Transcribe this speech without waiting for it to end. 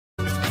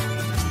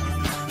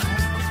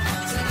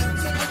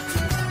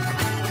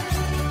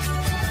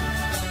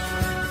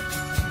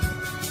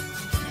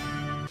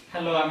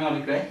Hello, আমি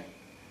অলিক রায়।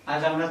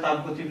 আজ আমরা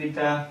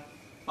তাপগতিবিদ্যা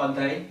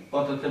অধ্যায়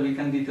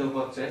পদার্থবিজ্ঞান দ্বিতীয়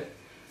পত্রের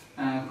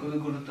খুবই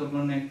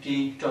গুরুত্বপূর্ণ একটি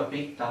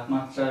টপিক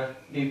তাপমাত্রার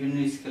বিভিন্ন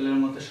স্কেলের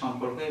মধ্যে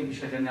সম্পর্ক এই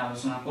বিষয়টা নিয়ে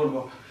আলোচনা করব।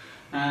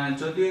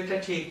 যদিও এটা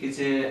ঠিক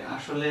যে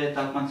আসলে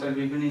তাপমাত্রার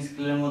বিভিন্ন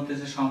স্কেলের মধ্যে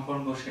যে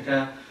সম্পর্ক সেটা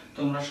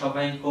তোমরা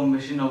সবাই কম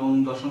বেশি নবম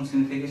দশম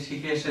শ্রেণী থেকে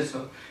শিখে এসেছো,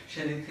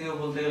 সেদিক থেকে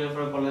বলতে গেলে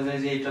পরে বলা যায়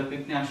যে এই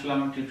টপিক নিয়ে আসলে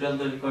আমার টিউটোরিয়াল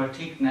তৈরি করা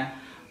ঠিক না।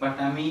 বাট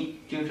আমি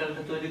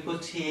টিউটোরিয়ালটা তৈরি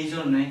করছি এই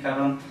জন্যই,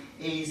 কারণ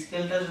এই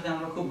স্কেলটা যদি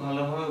আমরা খুব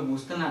ভালোভাবে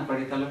বুঝতে না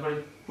পারি তাহলে পরে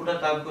পুরো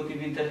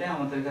তাপগতিবিদ্যাটা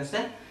আমাদের কাছে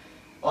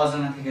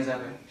অজানা থেকে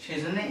যাবে। সেই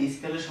জন্য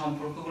স্কেলের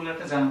সম্পর্কগুলো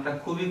একটা জানাটা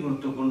খুবই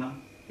গুরুত্বপূর্ণ।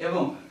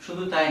 এবং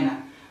শুধু তাই না,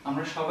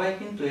 আমরা সবাই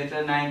কিন্তু এটা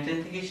 9-10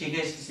 থেকে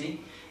শিখে এসেছি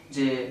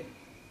যে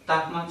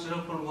তাপমাত্রার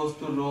উপর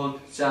বস্তুর রোধ,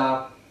 চাপ,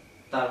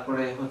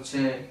 তারপরে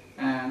হচ্ছে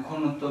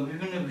ঘনত্ব,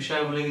 বিভিন্ন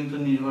বিষয়গুলো কিন্তু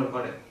নির্ভর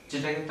করে,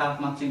 যেটাকে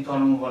তাপমাত্রিক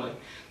ধর্ম বলে।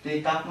 তো এই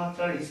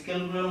তাপমাত্রার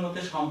স্কেলগুলোর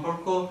মধ্যে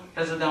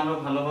সম্পর্কটা যদি আমরা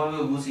ভালোভাবে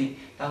বুঝি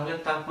তাহলে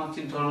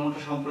তাপমাত্রিক ধর্মটা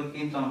সম্পর্কে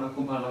কিন্তু আমরা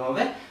খুব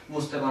ভালোভাবে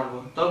বুঝতে পারবো।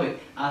 তবে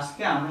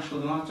আজকে আমরা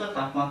শুধুমাত্র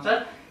তাপমাত্রার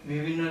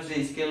বিভিন্ন যে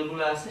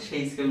স্কেলগুলো আছে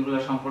সেই স্কেলগুলো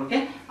সম্পর্কে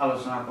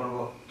আলোচনা করব।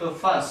 তো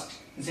ফার্স্ট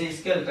যে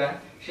স্কেলটা,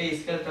 সেই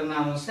স্কেলটার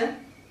নাম হচ্ছে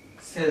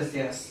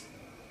সেলসিয়াস।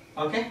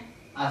 ওকে,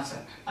 আচ্ছা,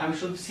 আমি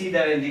শুধু সি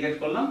দ্বারা ইন্ডিকেট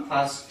করলাম।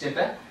 ফার্স্ট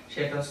যেটা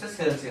সেটা হচ্ছে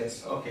সেলসিয়াস।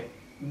 ওকে,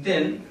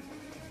 দেন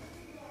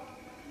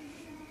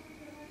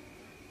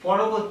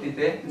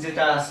পরবর্তীতে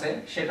যেটা আছে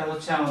সেটা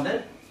হচ্ছে আমাদের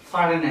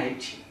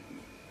ফারেনহাইট।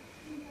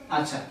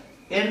 আচ্ছা,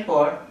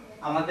 এরপর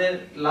আমাদের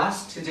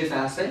লাস্ট যেটা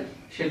আছে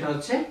সেটা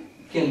হচ্ছে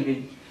কেলভিন।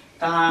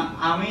 তা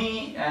আমি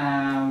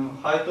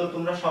হয়তো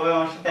তোমরা সবাই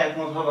আমার সাথে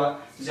একমত হবা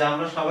যে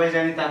আমরা সবাই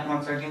জানি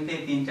তাপমাত্রা কিন্তু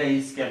এই তিনটা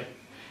স্কেল,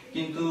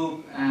 কিন্তু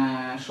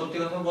সত্যি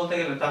কথা বলতে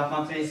গেলে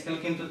তাপমাত্রা স্কেল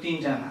কিন্তু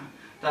তিনটা না,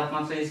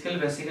 তাপমাত্রা স্কেল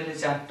বেসিক্যালি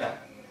চারটা।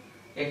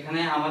 এখানে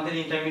আমাদের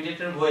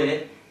ইন্টারমিডিয়েটের বইয়ে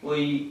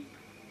ওই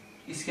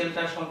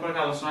স্কেলটা সম্পর্কে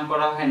আলোচনা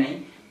করা হয় নাই,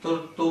 তো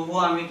তবুও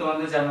আমি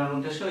তোমাদের জানার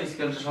উদ্দেশ্যে ওই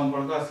স্কেলটা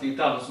সম্পর্কে আজকে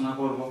একটু আলোচনা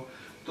করব।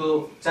 তো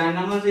 4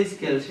 নম্বর যে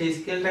স্কেল, সেই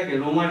স্কেলটাকে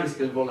রোমার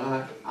স্কেল বলা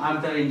হয়, আর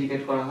দ্বারা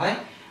ইন্ডিকেট করা হয়।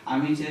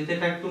 আমি যেহেতু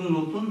এটা একটু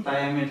নতুন তাই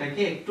আমি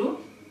এটাকে একটু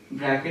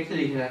ব্র্যাকেটে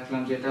লিখে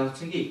রাখলাম, যেটা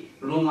হচ্ছে কি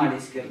রোমার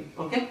স্কেল।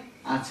 ওকে,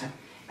 আচ্ছা,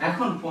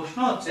 এখন প্রশ্ন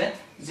হচ্ছে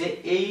যে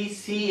এই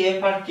সি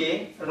এফ আর কে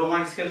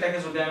রোমান স্কেলটাকে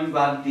যদি আমি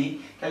বাদ দিই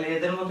তাহলে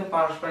এদের মধ্যে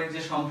পারস্পরিক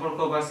যে সম্পর্ক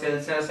বা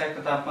সেলসিয়াস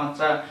একটা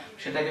তাপমাত্রা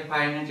সেটাকে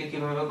ফারেনহাইটে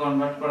কিভাবে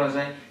কনভার্ট করা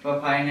যায় বা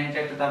ফারেনহাইটে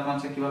একটা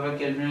তাপমাত্রা কিভাবে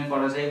কেলভিনে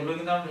করা যায়, এগুলো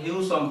কিন্তু আমরা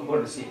হিউজ অঙ্ক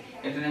করেছি,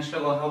 এটা নিয়ে আসলে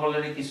কথা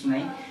বলার কিছু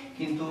নাই।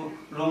 কিন্তু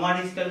রোমান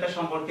স্কেলটা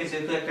সম্পর্কে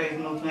যেহেতু একটা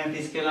নতুন একটা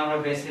স্কেল আমরা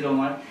পেয়েছি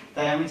রোমান,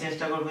 তাই আমি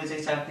চেষ্টা করব যে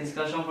চারটি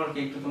স্কেল সম্পর্কে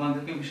একটু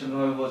তোমাদেরকে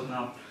বিশদভাবে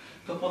বোঝানোর।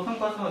 তো প্রথম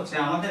কথা হচ্ছে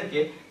আমাদেরকে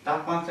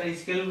তাপমাত্রার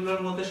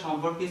স্কেলগুলোর মধ্যে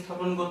সম্পর্ক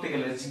স্থাপন করতে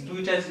গেলে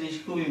দুইটা জিনিস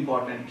খুব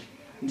ইম্পর্টেন্ট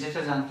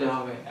যেটা জানতে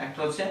হবে। একটা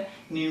হচ্ছে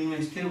নিম্ন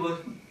স্থির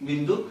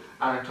বিন্দু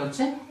আর একটা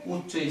হচ্ছে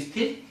উচ্চ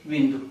স্থির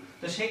বিন্দু।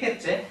 তো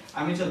সেক্ষেত্রে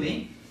আমি যদি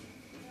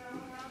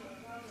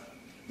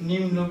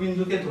নিম্ন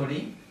বিন্দুকে ধরি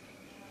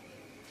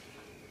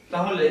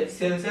তাহলে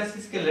সেলসিয়াস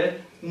স্কেলের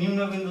নিম্ন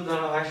বিন্দু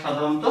ধরা হয়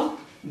সাধারণত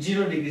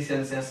 0 ডিগ্রি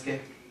সেলসিয়াসকে।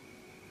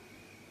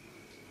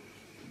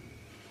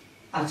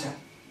 আচ্ছা,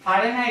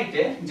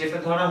 ফারেনহাইটে যেটা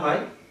ধরা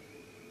হয়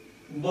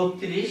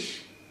 32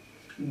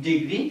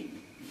 ডিগ্রি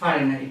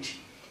ফারেনহাইট,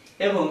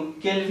 এবং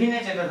কেলভিনে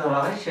যেটা ধরা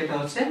হয় সেটা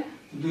হচ্ছে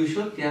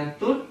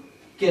 273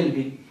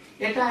 কেলভিন।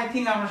 এটা আই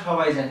থিংক আমরা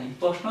সবাই জানি।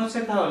 প্রশ্ন হচ্ছে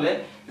তাহলে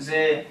যে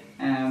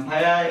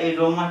ভাইয়া এই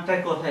রোমারটা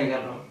কোথায়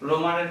গেল,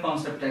 রোমারের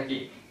কনসেপ্টটা কি?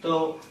 তো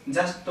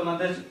জাস্ট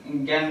তোমাদের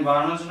জ্ঞান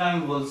বাড়ানোর জন্য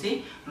আমি বলছি,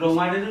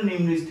 রোমারের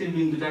নিম্ন স্থির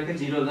বিন্দুটাকে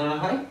 0 ধরা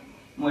হয়,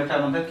 এটা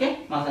আমাদেরকে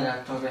মাথায়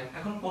রাখতে হবে।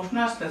 এখন প্রশ্ন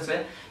আসতেছে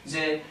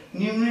যে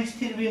নিম্ন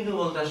স্থির বিন্দু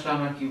বলতে আসলে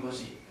আমরা কি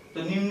বুঝি? তো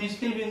নিম্ন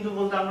স্থির বিন্দু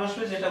বলতে আমরা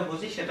আসলে যেটা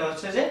বুঝি সেটা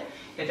হচ্ছে যে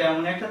এটা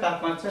এমন একটা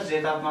তাপমাত্রা যে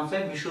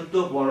তাপমাত্রায় বিশুদ্ধ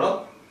বরফ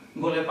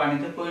গলে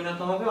পানিতে পরিণত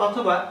হবে,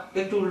 অথবা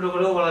একটু উল্টো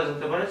করেও বলা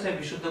যেতে পারে যে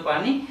বিশুদ্ধ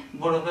পানি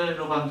বরফে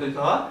রূপান্তরিত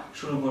হওয়া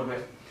শুরু করবে।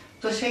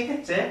 তো সেই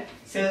ক্ষেত্রে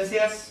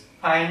সেলসিয়াস,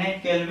 ফারেনহাইট,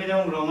 কেলভিন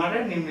এবং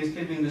রোমারের নিম্ন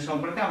স্থির বিন্দু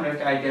সম্পর্কে আমরা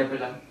একটা আইডিয়া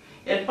পেলাম।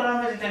 এরপর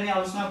আমরা যেটা নিয়ে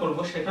আলোচনা করব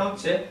সেটা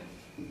হচ্ছে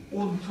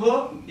ঊর্ধ্ব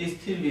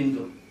স্থির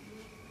বিন্দু।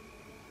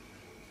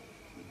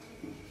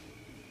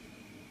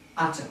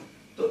 আচ্ছা,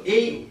 তো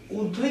এই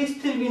ঊর্ধ্ব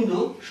স্থির বিন্দু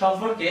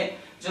সম্পর্কে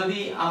যদি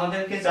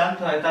আমাদেরকে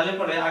জানতে হয় তাহলে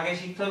পরে আগে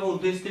শিখতে হবে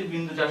ঊর্ধ্ব স্থির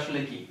বিন্দুটা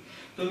আসলে কি।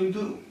 তো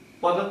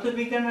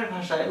পদার্থবিজ্ঞানের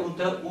ভাষায়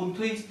ঊর্ধ্ব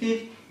স্থির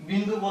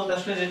বিন্দু বলতে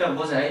আসলে যেটা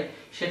বোঝায়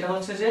সেটা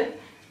হচ্ছে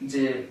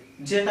যে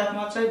যে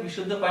তাপমাত্রায়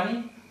বিশুদ্ধ পানি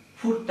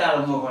ফুটতে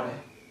আরম্ভ করে,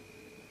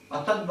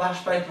 অর্থাৎ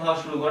বাষ্পায়িত হওয়া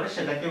শুরু করে,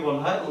 সেটাকে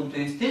বলা হয় ঊর্ধ্ব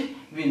স্থির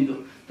বিন্দু।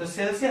 তো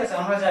সেলসিয়াস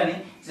আমরা জানি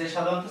যে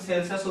সাধারণত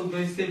সেলসিয়াস ঊর্ধ্ব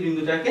স্থির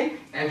বিন্দুটাকে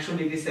 100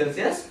 ডিগ্রি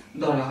সেলসিয়াস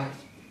ধরা হয়।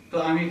 তো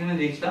আমি এখানে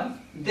লিখলাম।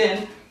 দেন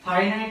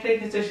ফারেনহাইটের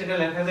ক্ষেত্রে সেটা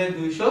লেখা যায়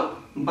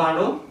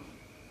 212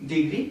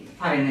 ডিগ্রি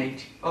ফারেনহাইট।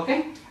 ওকে,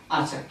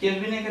 আচ্ছা,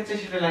 কেলভিনের ক্ষেত্রে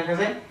সেটা লেখা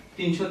যায়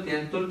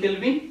 373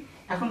 কেলভিন।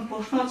 এখন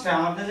প্রশ্ন হচ্ছে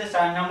আমাদের যে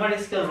 4 নাম্বার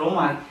স্কেল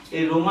রোমান,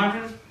 এই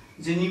রোমানের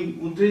যে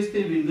ঊর্ধ্ব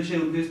স্থির বিন্দু, সেই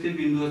ঊর্ধ্ব স্থির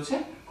বিন্দু হচ্ছে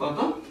কত?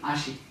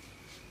 80।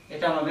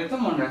 এটা আমাদেরকে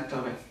মনে রাখতে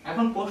হবে।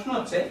 এখন প্রশ্ন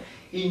হচ্ছে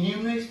এই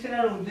নিম্ন স্থির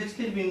আর ঊর্ধ্ব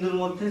স্থির বিন্দুর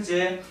মধ্যে যে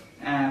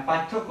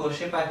পার্থক্য,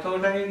 সেই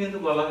পার্থক্যটাকে কিন্তু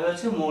বলা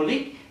হয়েছে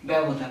মৌলিক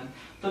ব্যবধান।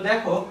 তো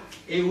দেখো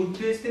এই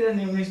ঊর্ধ্বস্থির আর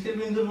নিম্নস্থির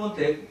বিন্দুর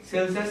মধ্যে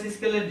সেলসিয়াস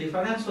স্কেলের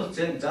ডিফারেন্স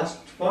হচ্ছে জাস্ট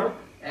ফর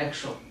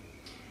 100।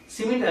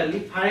 সিমিলারলি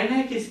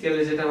ফারেনহাইট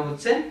স্কেলে যেটা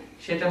হচ্ছে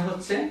সেটা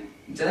হচ্ছে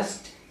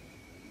জাস্ট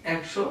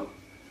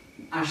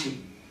 180।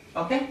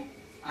 ওকে,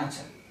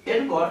 আচ্ছা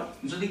এরপর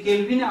যদি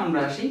কেলভিনে আমরা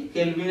আসি,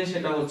 কেলভিনে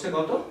সেটা হচ্ছে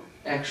কত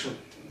 100।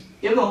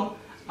 এবং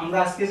আমরা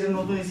আজকে যে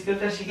নতুন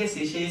স্কেলটা শিখেছি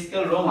সেই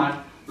স্কেল রোমার,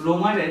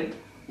 রোমারের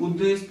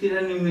ঊর্ধ্বস্থির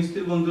আর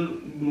নিম্নস্থির বিন্দুর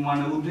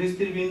মানে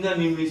ঊর্ধ্বস্থির বিন্দু আর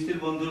নিম্নস্থির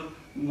বিন্দুর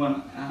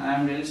আই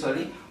এম রিয়েলি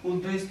সরি,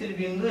 ঊর্ধ্বস্থির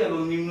বিন্দু এবং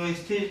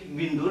নিম্নস্থির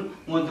বিন্দুর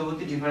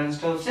মধ্যবর্তী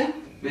ডিফারেন্সটা হচ্ছে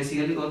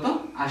বেসিক্যালি কত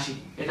 80।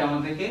 এটা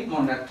আমাদেরকে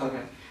মনে রাখতে হবে।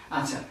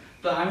 আচ্ছা,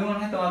 তো আমি মনে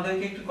হয়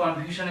তোমাদেরকে একটু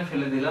কনফিউশনে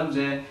ফেলে দিলাম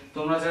যে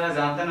তোমরা যারা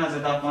জানতে না যে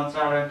তাপমাত্রা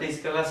আর একটা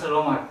স্কেল আছে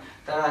রোমার,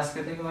 তারা আজকে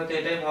থেকে হয়তো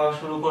এটাই ভাবা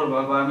শুরু করবা,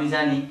 বা আমি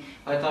জানি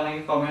হয়তো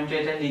অনেকে কমেন্টে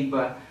এটা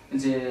লিখবা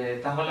যে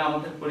তাহলে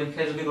আমাদের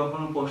পরীক্ষায় যদি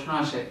কখনো প্রশ্ন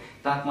আসে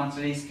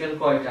তাপমাত্রার স্কেল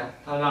কয়টা,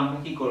 তাহলে আমরা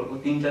কি করব,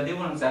 3টা দিব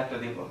না 4টা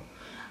দিব?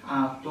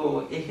 তো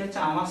এক্ষেত্রে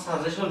আমার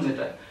সাজেশন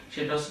যেটা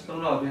সেটা হচ্ছে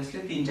তোমরা অবভিয়াসলি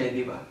 3টাই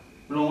দিবা,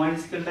 রোমান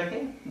স্কেলটাকে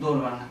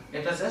ধরবা না।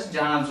 এটা জাস্ট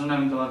জানার জন্য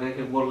আমি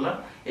তোমাদেরকে বললাম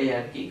এই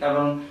আর কি,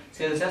 কারণ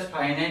সেলসিয়াস,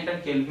 ফারেনহাইট আর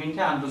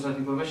কেলভিনটা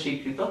আন্তর্জাতিকভাবে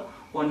স্বীকৃত,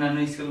 অন্যান্য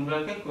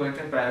স্কেলগুলোকে খুব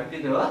একটা প্রায়োরিটি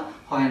দেওয়া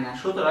হয় না।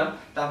 সুতরাং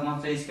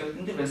তাপমাত্রা স্কেল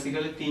কিন্তু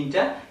বেসিক্যালি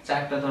 3টা,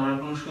 4টা ধরার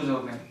কোনো সুযোগ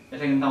নেই,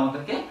 এটা কিন্তু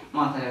আমাদেরকে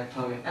মাথায় রাখতে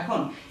হবে। এখন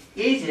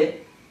এই যে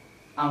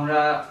আমরা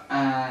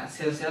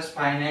সেলসিয়াস,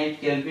 ফারেনহাইট,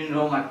 কেলভিন,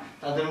 রোমান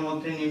তাদের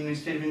মধ্যে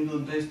নিম্নস্থির বিন্দু,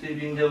 ঊর্ধ্বস্থির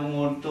বিন্দু এবং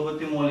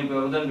মধ্যবর্তী মৌলিক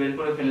ব্যবধান বের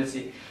করে ফেলেছি।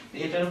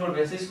 এটার উপর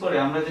বেসিস করে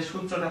আমরা যে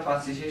সূত্রটা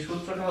পাচ্ছি সেই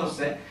সূত্রটা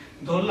হচ্ছে,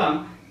 ধরলাম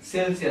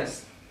সেলসিয়াস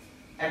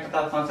একটা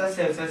তাপমাত্রা,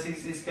 সেলসিয়াস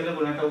স্কেলে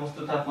কোনো একটা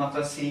বস্তুর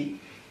তাপমাত্রা C,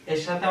 এর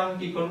সাথে আমি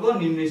কি করব,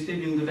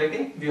 নিম্নস্থির বিন্দুটাকে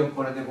বিয়োগ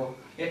করে দেব।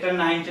 এটা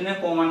 19 এ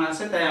প্রমাণ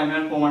আছে, তাই আমি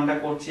আর প্রমাণটা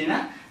করছি না,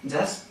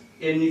 জাস্ট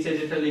এর নিচে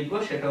যেটা লিখবো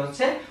সেটা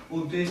হচ্ছে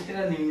ঊর্ধ্বস্থির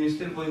আর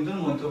নিম্নস্থির বিন্দুর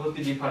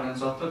মধ্যবর্তী ডিফারেন্স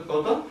অর্থাৎ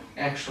কত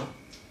 100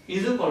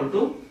 ইজ ইকুয়াল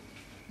টু,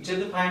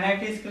 যেহেতু ফারেনহাইট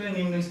স্কেলে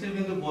নিম্নস্থির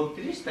বিন্দু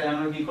 32, তাই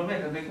আমরা কি করব,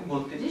 এখান থেকে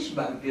 32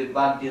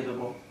 বাদ দিয়ে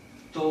দেব।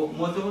 তো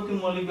মধ্যবর্তী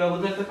মৌলিক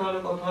ব্যবধানটা তাহলে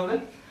কত হবে,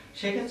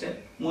 সেক্ষেত্রে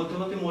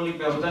মধ্যবর্তী মৌলিক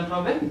ব্যবধান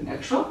হবে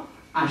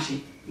 180।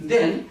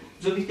 দেন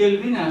যদি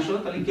কেলভিনে আসো,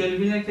 তাহলে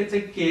কেলভিনের ক্ষেত্রে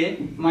K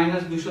 -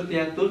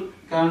 273,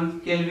 কারণ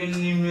কেলভিন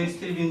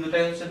নিম্নস্থির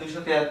বিন্দুটাই হচ্ছে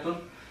 273।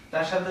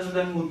 তার সাথে যদি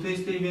আমি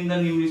ঊর্ধ্বস্থির বিন্দু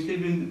আর নিম্নস্থির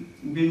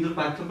বিন্দুর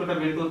পার্থক্যটা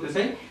বের করতে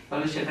চাই,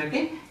 তাহলে সেটাকে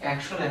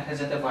 100 লেখা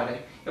যেতে পারে।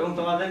 এবং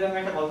তোমাদেরকে আমি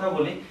একটা কথা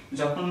বলি,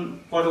 যখন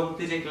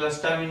পরবর্তী যে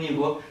ক্লাসটা আমি নিব,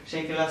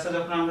 সেই ক্লাসে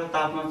যখন আমরা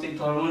তাপমাত্রিক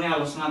ধর্ম নিয়ে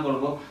আলোচনা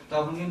করব,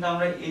 তখন কিন্তু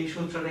আমরা এই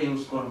সূত্রটা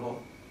ইউজ করব,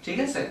 ঠিক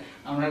আছে?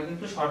 আমরা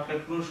কিন্তু শর্টকাট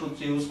কোনো সূত্র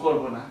ইউজ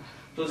করব না।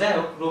 তো যাই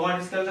হোক, রোমান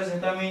স্কেলটা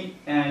যেটা আমি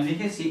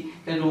লিখেছি,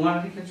 তাই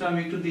রোমানের ক্ষেত্রে আমি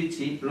একটু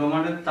দিচ্ছি,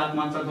 রোমানের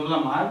তাপমাত্রা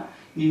ধরলাম আর,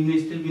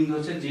 নিম্নস্থির বিন্দু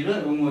হচ্ছে 0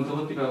 এবং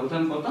মধ্যবর্তী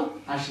ব্যবধান কত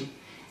 80।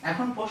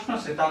 এখন প্রশ্ন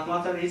আছে,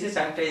 তাপমাত্রার এই যে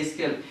 4টা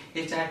স্কেল,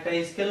 এই 4টা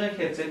স্কেলের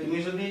ক্ষেত্রে তুমি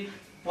যদি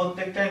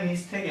প্রত্যেকটা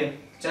নিচ থেকে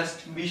জাস্ট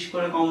 20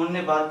 করে কমন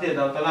নিয়ে বাদ দিয়ে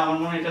দাও, তাহলে আমার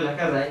মনে হয় এটা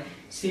লেখা যায়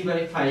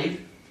C/5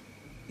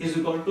 is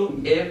equal to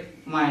F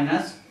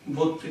minus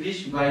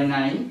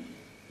 32/9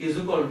 is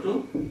equal to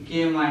K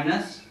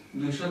minus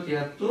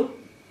 273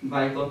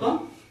 by কত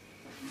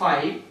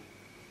 5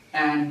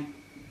 and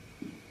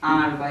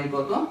R by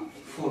কত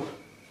 4।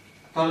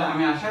 তাহলে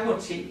আমি আশা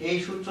করছি এই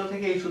সূত্র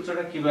থেকে এই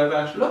সূত্রটা কিভাবে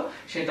আসলো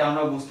সেটা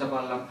আমরা বুঝতে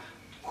পারলাম।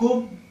 খুব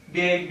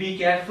বি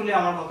কেয়ারফুলি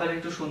আমার কথাটা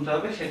একটু শুনতে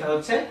হবে, সেটা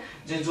হচ্ছে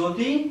যে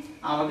যদি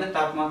আমাদের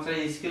তাপমাত্রার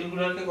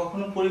স্কেলগুলোকে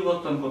কখনো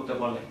পরিবর্তন করতে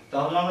বলে,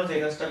 তাহলে আমরা যে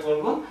কাজটা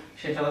করব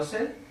সেটা হচ্ছে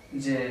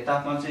যে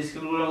তাপমাত্রা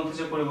স্কেলগুলোর মধ্যে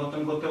যে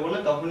পরিবর্তন করতে বলে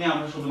তখনই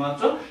আমরা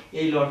শুধুমাত্র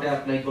এই লটা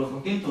অ্যাপ্লাই করব।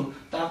 কিন্তু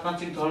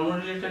তাপমাত্রিক ধর্ম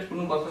রিলেটেড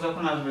কোনো কথা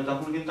যখন আসবে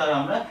তখন কিন্তু আর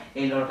আমরা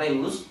এই লটা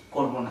ইউজ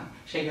করব না,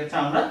 সেই ক্ষেত্রে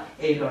আমরা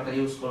এই লটা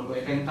ইউজ করব।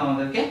 এটা কিন্তু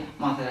আমাদেরকে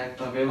মাথায়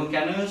রাখতে হবে, এবং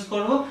কেন ইউজ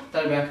করব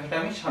তার ব্যাখ্যাটা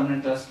আমি সামনের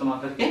ক্লাসে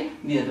তোমাদেরকে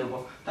দিয়ে দেব।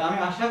 তা আমি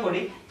আশা করি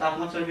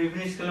তাপমাত্রার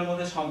বিভিন্ন স্কেলের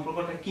মধ্যে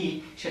সম্পর্কটা কি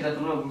সেটা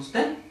তোমরা বুঝতে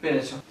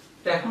পেরেছো।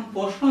 তো এখন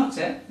প্রশ্ন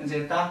হচ্ছে যে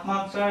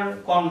তাপমাত্রার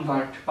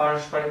কনভার্ট,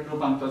 পারস্পরিক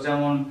রূপান্তর,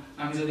 যেমন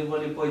আমি যদি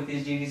বলি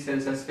 35 ডিগ্রি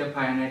সেলসিয়াসকে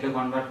ফারেনহাইটে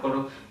কনভার্ট করো,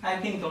 আই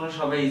থিংক তোমরা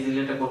সবাই ইজিলি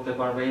এটা করতে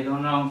পারবে। এই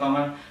ধরনের অঙ্ক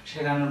আমার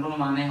শেখানোর কোনো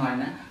মানে হয়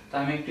না, তো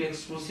আমি একটু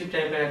এক্সক্লুসিভ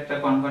টাইপের একটা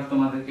কনভার্ট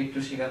তোমাদেরকে একটু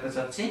শেখাতে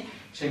চাচ্ছি।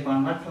 সেই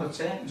কনভার্ট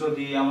হচ্ছে,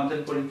 যদি আমাদের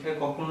পরীক্ষায়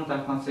কখনো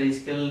তাপমাত্রা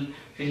স্কেল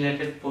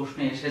রিলেটেড প্রশ্ন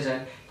এসে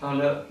যায়,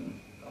 তাহলে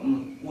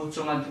উচ্চ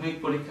মাধ্যমিক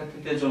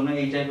পরীক্ষার্থীদের জন্য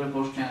এই টাইপের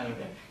প্রশ্ন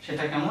আসবে।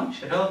 সেটা কেমন,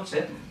 সেটা হচ্ছে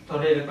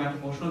ধরো এরকম একটা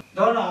প্রশ্ন,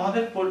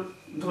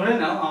 ধরে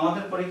নাও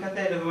আমাদের পরীক্ষাতে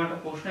এরকম একটা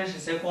প্রশ্ন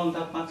এসেছে, কোন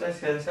তাপমাত্রায়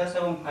সেলসিয়াস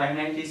এবং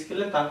ফারেনহাইট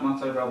স্কেলে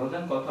তাপমাত্রার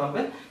ব্যবধান কত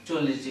হবে,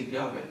 40 ডিগ্রি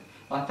হবে।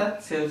 অর্থাৎ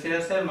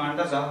সেলসিয়াসের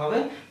মানটা যা হবে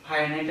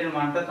ফারেনহাইটের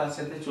মানটা তার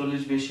সাথে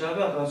 40 বেশি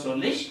হবে অথবা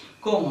 40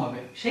 কম হবে।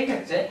 সেই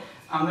ক্ষেত্রে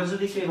আমরা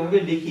যদি সেভাবে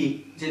লিখি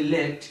যে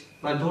লেট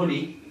বা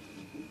ধরি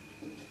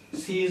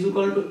C is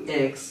equal to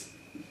X,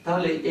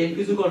 তাহলে F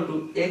is equal to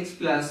X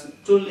plus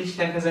 40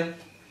 লেখা যায়।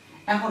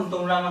 এখন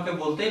তোমরা আমাকে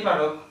বলতেই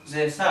পারো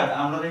যে স্যার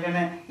আমরা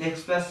এখানে x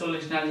 +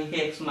 40 না লিখে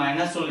x -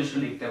 40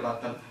 লিখতে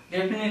পারতাম।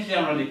 ডেফিনেটলি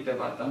আমরা লিখতে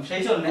পারতাম।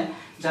 সেই জন্য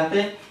যাতে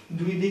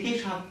দুই দিকেই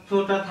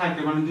সাধ্যটা থাকে,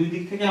 মানে দুই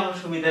দিক থেকে আমরা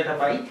সুবিধাটা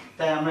পাই,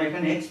 তাই আমরা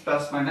এখানে x +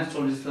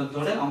 40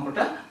 ধরে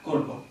অঙ্কটা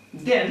করব।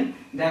 দেন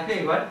দেখো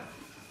এবার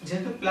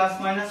যেহেতু প্লাস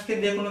মাইনাস কে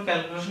দিয়ে কোনো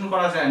ক্যালকুলেশন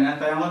করা যায় না,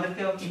 তাই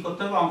আমাদেরকে কি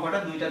করতে হবে, অঙ্কটা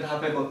দুইটা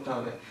ধাপে করতে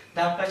হবে।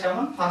 ধাপটা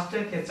যেমন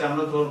ফার্স্টের ক্ষেত্রে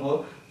আমরা ধরব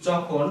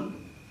যখন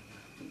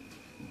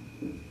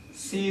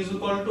c =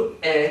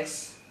 x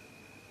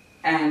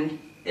and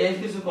f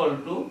 =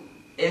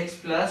 x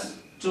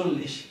 +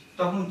 40,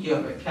 তখন কি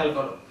হবে খেয়াল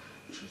করো,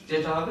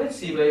 যেটা হবে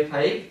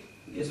c/5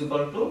 =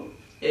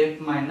 f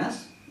 -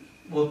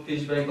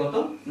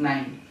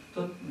 32/9। তো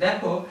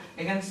দেখো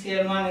এখানে c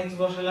এর মান x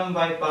বসালাম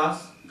বাই 5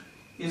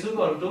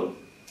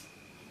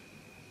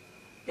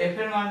 f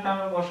এর মানটা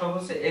আমরা বসাবো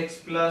হচ্ছে x +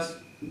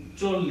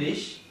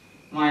 40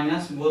 -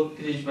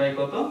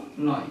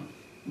 32/9,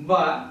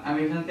 বা আমি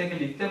এখান থেকে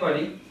লিখতে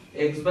পারি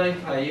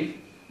x/5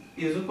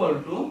 =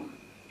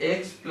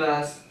 x +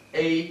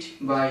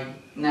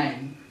 8/9।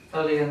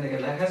 তাহলে এখান থেকে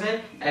লেখা যায়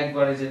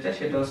একবারে যেটা,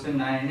 সেটা হচ্ছে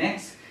 9x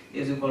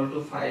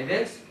 =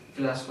 5x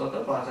প্লাস কত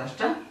 5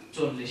 *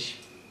 40।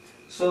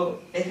 সো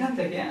এখান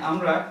থেকে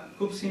আমরা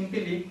খুব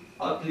সিম্পলি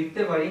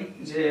লিখতে পারি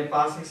যে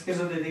 5x কে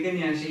যদি এদিকে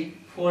নিয়ে আসি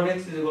 4x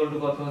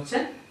 = কত হচ্ছে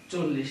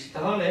 40।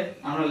 তাহলে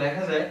আমরা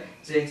লেখা যায়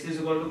যে x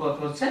 = কত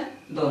হচ্ছে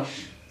 10।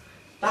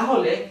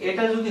 তাহলে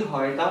এটা যদি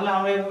হয় তাহলে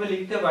আমরা এভাবে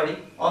লিখতে পারি,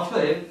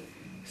 অতএব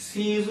c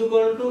 =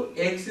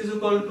 x =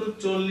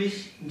 40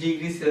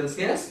 ডিগ্রি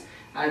সেলসিয়াস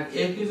আর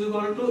f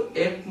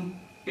f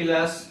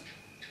প্লাস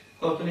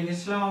কত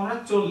লিখেছিলাম আমরা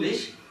 40,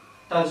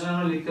 তার জন্য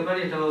আমরা লিখতে পারি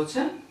এটা হচ্ছে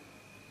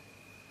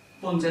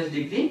 50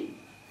 ডিগ্রি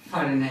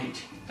ফারেনহাইট।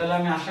 তাহলে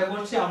আমি আশা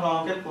করছি আমরা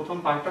অঙ্কের প্রথম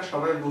পার্টটা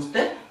সবাই বুঝতে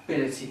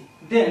পেরেছি।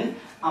 দেন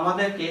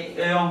আমাদেরকে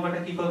এই অঙ্কটা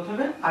কি করতে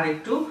হবে, আর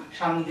একটু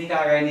সামনের দিকে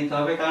আগায় নিতে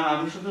হবে, কারণ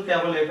আমি শুধু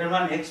কেবল f এর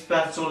মান x +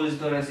 40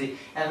 ধরেছি,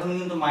 এখন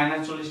কিন্তু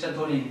 -40টা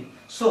ধরিনি।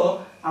 সো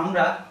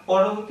আমরা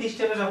পরবর্তী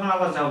স্টেপে যখন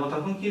আবার যাব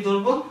তখন কি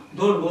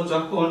ধরবো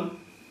যখন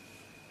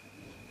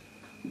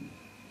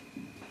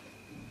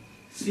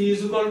c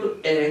 =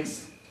 x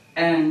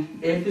and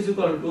f =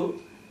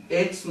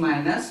 x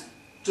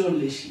 -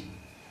 40।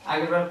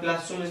 আগেরবার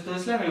 +40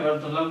 ধরেছিলাম, এবার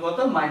ধরলাম কত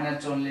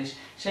 -40।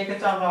 সেই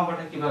ক্ষেত্রে আমরা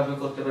অঙ্কটা কিভাবে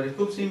করতে পারি,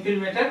 খুব সিম্পল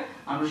মেথড।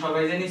 আমরা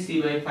সবাই জানি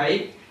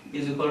c/5 =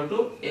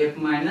 f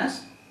 -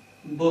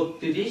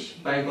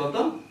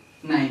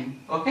 32/9।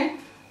 ওকে,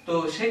 তো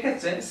সেই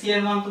ক্ষেত্রে c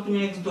এর মান তো তুমি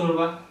x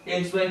ধরবা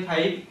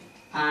x/5,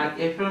 আর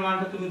f এর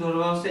মানটা তুমি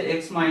ধরবা হচ্ছে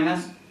x -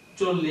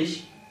 40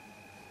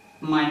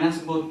 -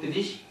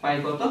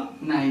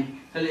 32/9।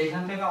 তাহলে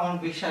এখান থেকে আমার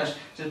বিশ্বাস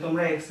যে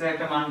তোমরা x এর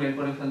একটা মান বের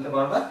করে ফেলতে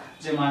পারবা,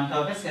 যে মানটা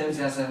হবে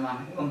সেলসিয়াসের মান,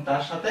 এবং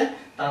তার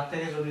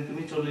থেকে যদি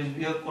তুমি 40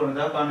 বিয়োগ করে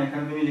দাও, কারণ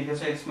এখানে তুমি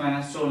লিখেছো x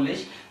 - 40,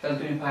 তাহলে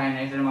তুমি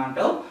ফারেনহাইটের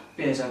মানটাও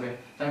পেয়ে যাবে।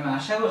 তো আমি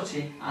আশা করছি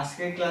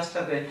আজকের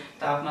ক্লাসটাতে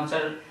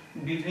তাপমাত্রার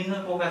বিভিন্ন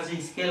প্রকার যে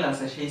স্কেল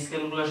আছে সেই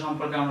স্কেলগুলো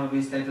সম্পর্কে আমরা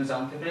বিস্তারিত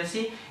জানতে পেরেছি,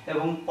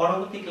 এবং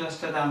পরবর্তী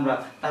ক্লাসটাতে আমরা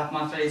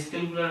তাপমাত্রার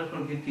স্কেলগুলোর উপর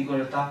ভিত্তি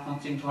করে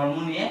তাপমাত্রিক ধর্ম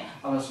নিয়ে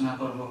আলোচনা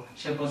করব।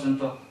 সে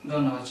পর্যন্ত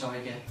ধন্যবাদ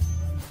সবাইকে।